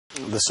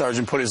The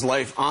sergeant put his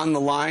life on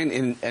the line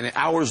in an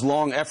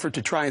hours-long effort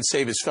to try and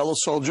save his fellow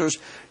soldiers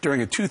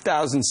during a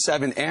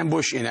 2007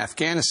 ambush in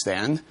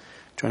Afghanistan.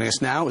 Joining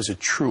us now is a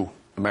true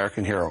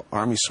American hero,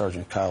 Army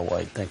Sergeant Kyle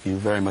White. Thank you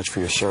very much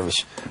for your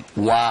service.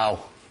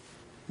 Wow.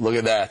 Look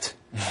at that.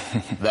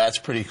 That's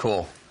pretty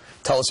cool.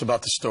 Tell us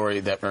about the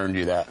story that earned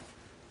you that.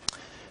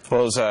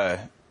 Well, it was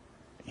a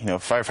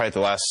firefight that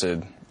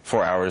lasted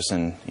 4 hours,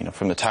 and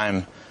from the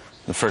time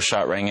the first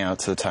shot rang out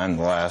to the time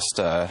the last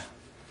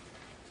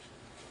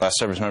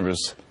service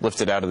members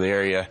lifted out of the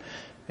area,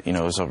 it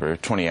was over a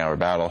 20-hour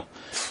battle.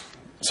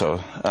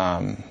 So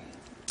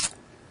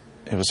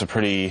it was a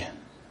pretty,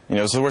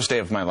 it was the worst day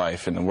of my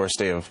life and the worst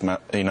day of my,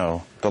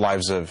 the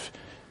lives of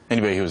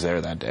anybody who was there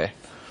that day.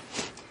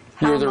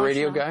 You were the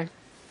radio guy?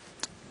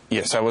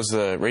 Yes, I was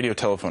the radio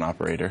telephone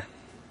operator.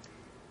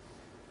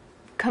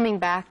 Coming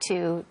back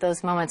to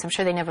those moments, I'm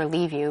sure they never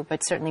leave you,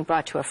 but certainly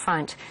brought to a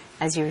front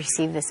as you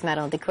received this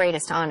medal, the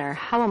greatest honor.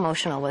 How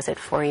emotional was it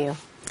for you?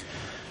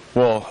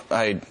 Well,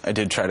 I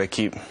did try to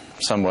keep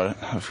somewhat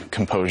of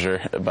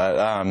composure, but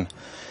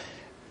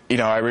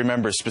I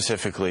remember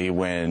specifically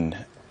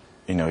when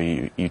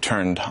you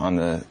turned on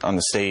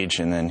the stage,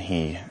 and then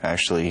he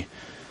actually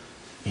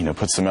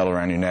puts the medal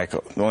around your neck.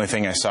 The only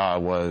thing I saw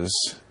was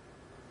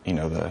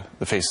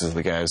the faces of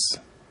the guys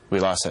we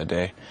lost that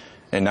day.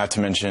 And not to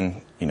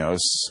mention, I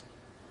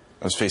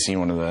was facing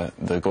one of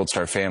the Gold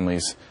Star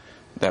families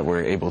that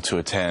were able to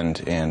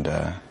attend, and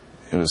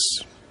it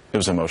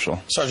was emotional.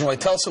 Sergeant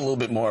White, tell us a little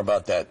bit more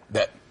about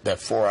that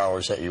 4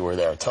 hours that you were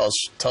there. Tell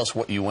us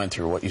what you went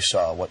through, what you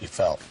saw, what you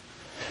felt.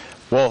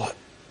 Well,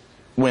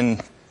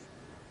 when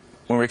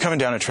we were coming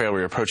down a trail, we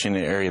were approaching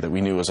an area that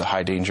we knew was a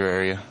high danger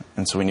area,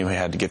 and so we knew we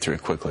had to get through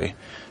it quickly.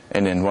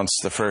 And then once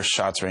the first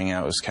shots rang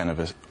out, it was kind of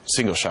a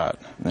single shot,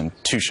 and then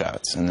 2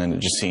 shots, and then it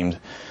just seemed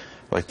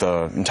like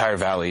the entire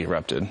valley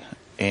erupted.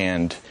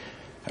 And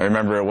I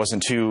remember it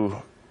wasn't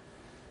too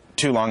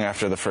long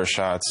after the first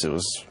shots, it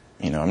was,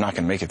 I'm not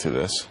going to make it through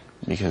this,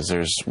 because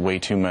there's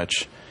too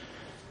much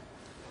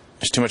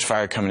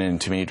fire coming in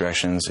too many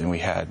directions, and we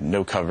had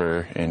no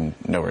cover and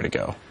nowhere to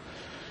go.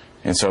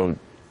 And so,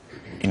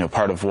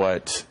 part of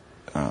what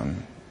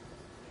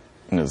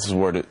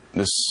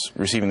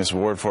receiving this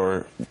award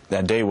for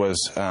that day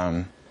was,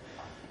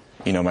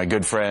 my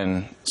good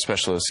friend,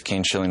 Specialist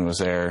Kane Schilling, was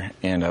there,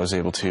 and I was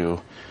able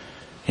to,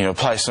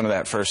 apply some of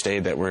that first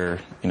aid that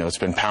it's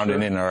been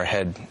pounding in our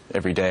head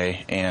every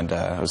day, and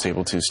I was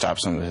able to stop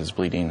some of his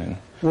bleeding.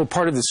 Well,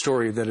 part of the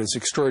story that is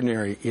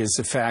extraordinary is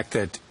the fact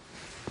that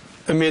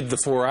amid the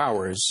 4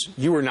 hours,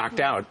 you were knocked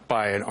out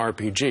by an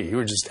RPG. You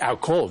were just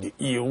out cold.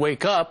 You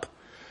wake up,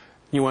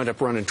 you wind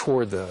up running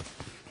toward the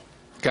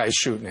guys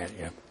shooting at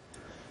you.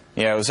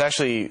 Yeah, it was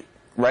actually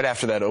right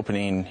after that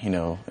opening,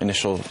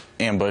 initial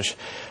ambush.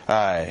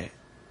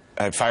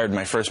 I fired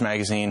my first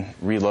magazine,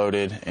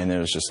 reloaded, and it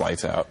was just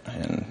lights out.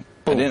 And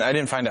I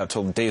didn't find out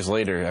till days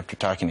later, after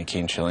talking to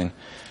Kane Schilling,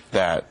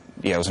 that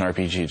it was an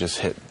RPG just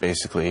hit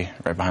basically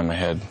right behind my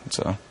head.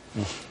 So,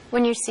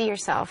 when you see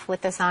yourself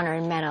with this honor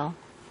and medal,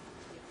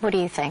 what do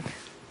you think?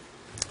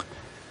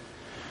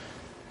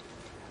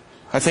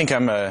 I think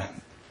I'm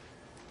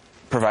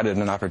provided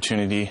an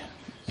opportunity,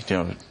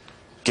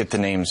 get the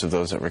names of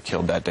those that were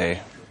killed that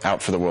day out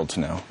for the world to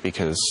know,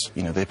 because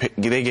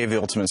they gave the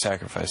ultimate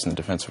sacrifice in the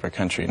defense of our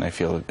country, and I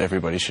feel that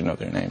everybody should know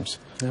their names.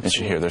 Absolutely. And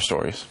should hear their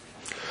stories.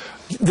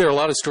 There are a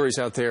lot of stories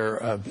out there,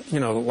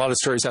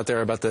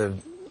 about the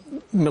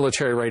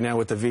military right now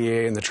with the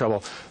VA and the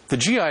trouble. The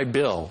GI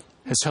Bill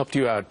has helped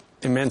you out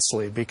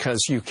immensely, because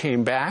you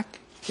came back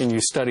and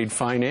you studied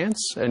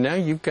finance, and now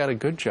you've got a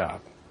good job.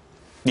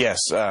 Yes,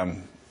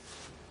 I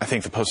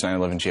think the post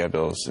 9/11 GI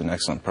Bill is an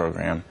excellent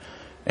program,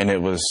 and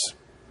it was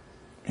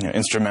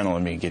instrumental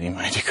in me getting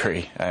my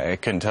degree. I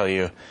couldn't tell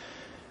you,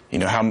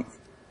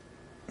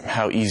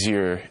 how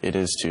easier it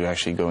is to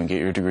actually go and get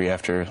your degree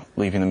after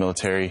leaving the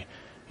military,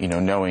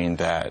 knowing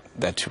that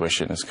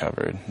tuition is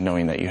covered,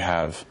 knowing that you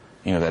have,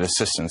 that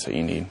assistance that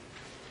you need.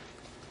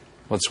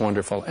 Well, it's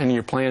wonderful. And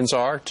your plans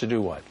are to do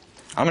what?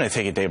 I'm going to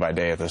take it day by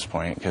day at this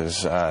point,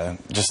 because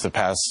just the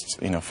past,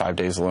 5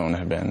 days alone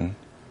have been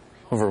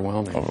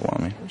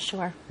overwhelming. I'm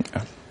sure.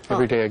 Yeah.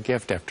 Every day a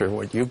gift after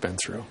what you've been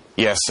through.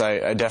 Yes,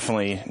 I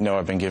definitely know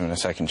I've been given a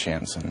second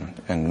chance,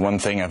 and one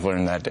thing I've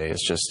learned that day is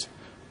just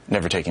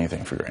never take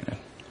anything for granted.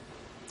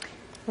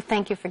 Well,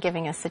 thank you for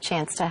giving us the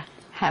chance to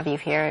have you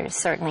here. It's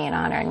certainly an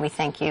honor, and we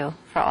thank you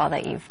for all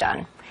that you've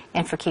done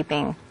and for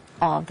keeping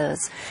all of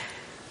those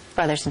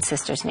brothers and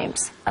sisters'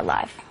 names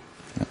alive.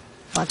 Yeah.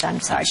 Well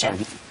done, Sergeant.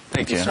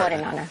 Thank you. What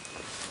an honor.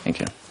 Thank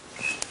you.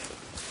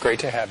 Great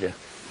to have you.